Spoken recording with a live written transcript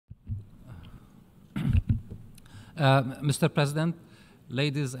Mr. President,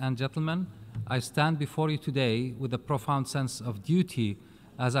 ladies and gentlemen, I stand before you today with a profound sense of duty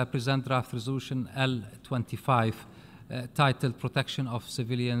as I present draft resolution L25 titled Protection of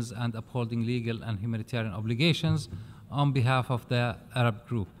Civilians and Upholding Legal and Humanitarian Obligations on behalf of the Arab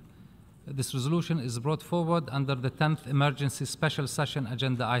Group. This resolution is brought forward under the 10th Emergency Special Session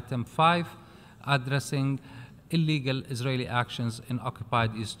Agenda Item 5, addressing illegal Israeli actions in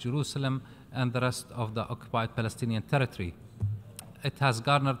occupied East Jerusalem and the rest of the occupied Palestinian territory. It has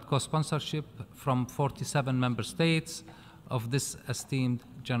garnered co-sponsorship from 47 member states of this esteemed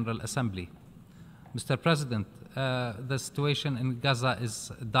General Assembly. Mr. President, the situation in Gaza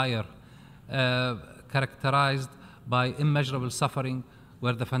is dire, characterized by immeasurable suffering,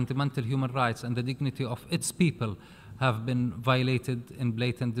 where the fundamental human rights and the dignity of its people have been violated in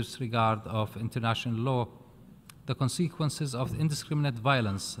blatant disregard of international law. The consequences of indiscriminate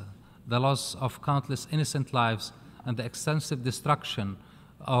violence, the loss of countless innocent lives, and the extensive destruction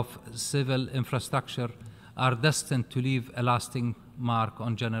of civil infrastructure are destined to leave a lasting mark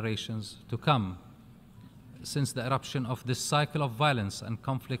on generations to come. Since the eruption of this cycle of violence and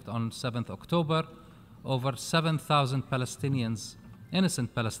conflict on 7th October, over 7,000 Palestinians,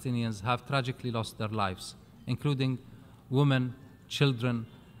 innocent Palestinians, have tragically lost their lives, including women, children,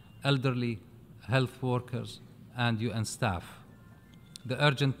 elderly, health workers, and UN staff. The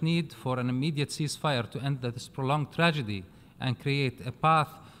urgent need for an immediate ceasefire to end this prolonged tragedy and create a path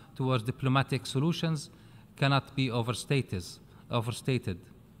towards diplomatic solutions cannot be overstated.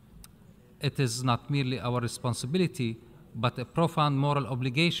 It is not merely our responsibility, but a profound moral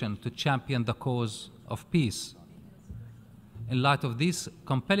obligation to champion the cause of peace. In light of these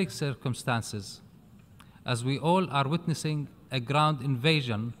compelling circumstances, as we all are witnessing a ground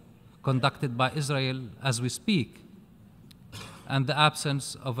invasion conducted by Israel as we speak, and the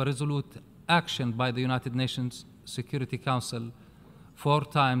absence of a resolute action by the United Nations Security Council 4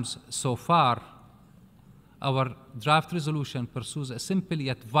 times so far, our draft resolution pursues a simple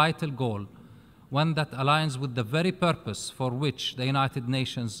yet vital goal, one that aligns with the very purpose for which the United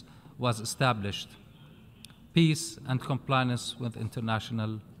Nations was established: peace and compliance with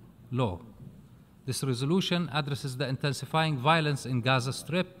international law. This resolution addresses the intensifying violence in Gaza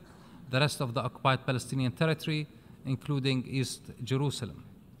Strip, the rest of the occupied Palestinian territory, including East Jerusalem.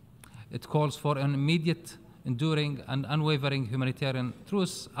 It calls for an immediate, enduring, and unwavering humanitarian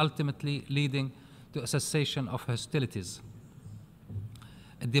truce, ultimately leading to a cessation of hostilities.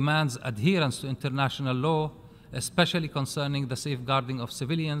 It demands adherence to international law, especially concerning the safeguarding of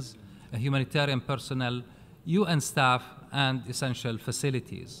civilians, humanitarian personnel, UN staff, and essential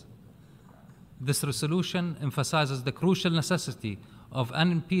facilities. This resolution emphasizes the crucial necessity of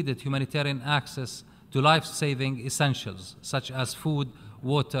unimpeded humanitarian access to life-saving essentials such as food,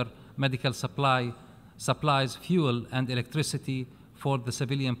 water, medical supplies, fuel, and electricity for the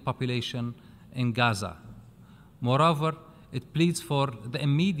civilian population in Gaza. Moreover, it pleads for the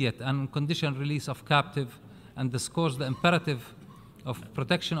immediate and unconditional release of captives and underscores the imperative of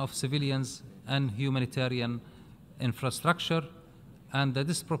protection of civilians and humanitarian infrastructure and the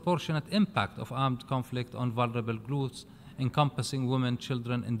disproportionate impact of armed conflict on vulnerable groups encompassing women,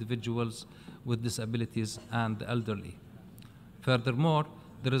 children, individuals with disabilities, and the elderly. Furthermore,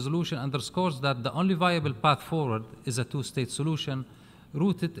 the resolution underscores that the only viable path forward is a two-state solution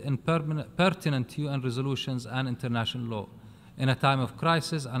rooted in pertinent UN resolutions and international law. In a time of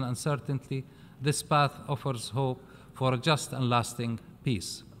crisis and uncertainty, this path offers hope for a just and lasting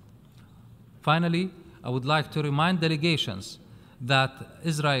peace. Finally, I would like to remind delegations that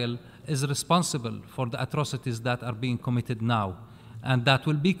Israel is responsible for the atrocities that are being committed now and that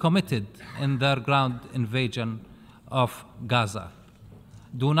will be committed in their ground invasion of Gaza.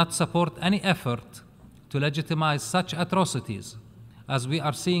 Do not support any effort to legitimize such atrocities, as we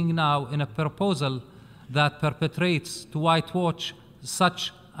are seeing now in a proposal that perpetrates to whitewash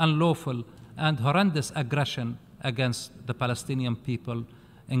such unlawful and horrendous aggression against the Palestinian people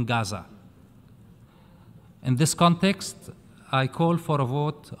in Gaza. In this context, I call for a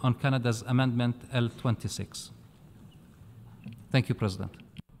vote on Canada's Amendment L26. Thank you, President.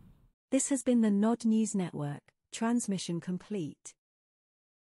 This has been the Nod News Network. Transmission complete.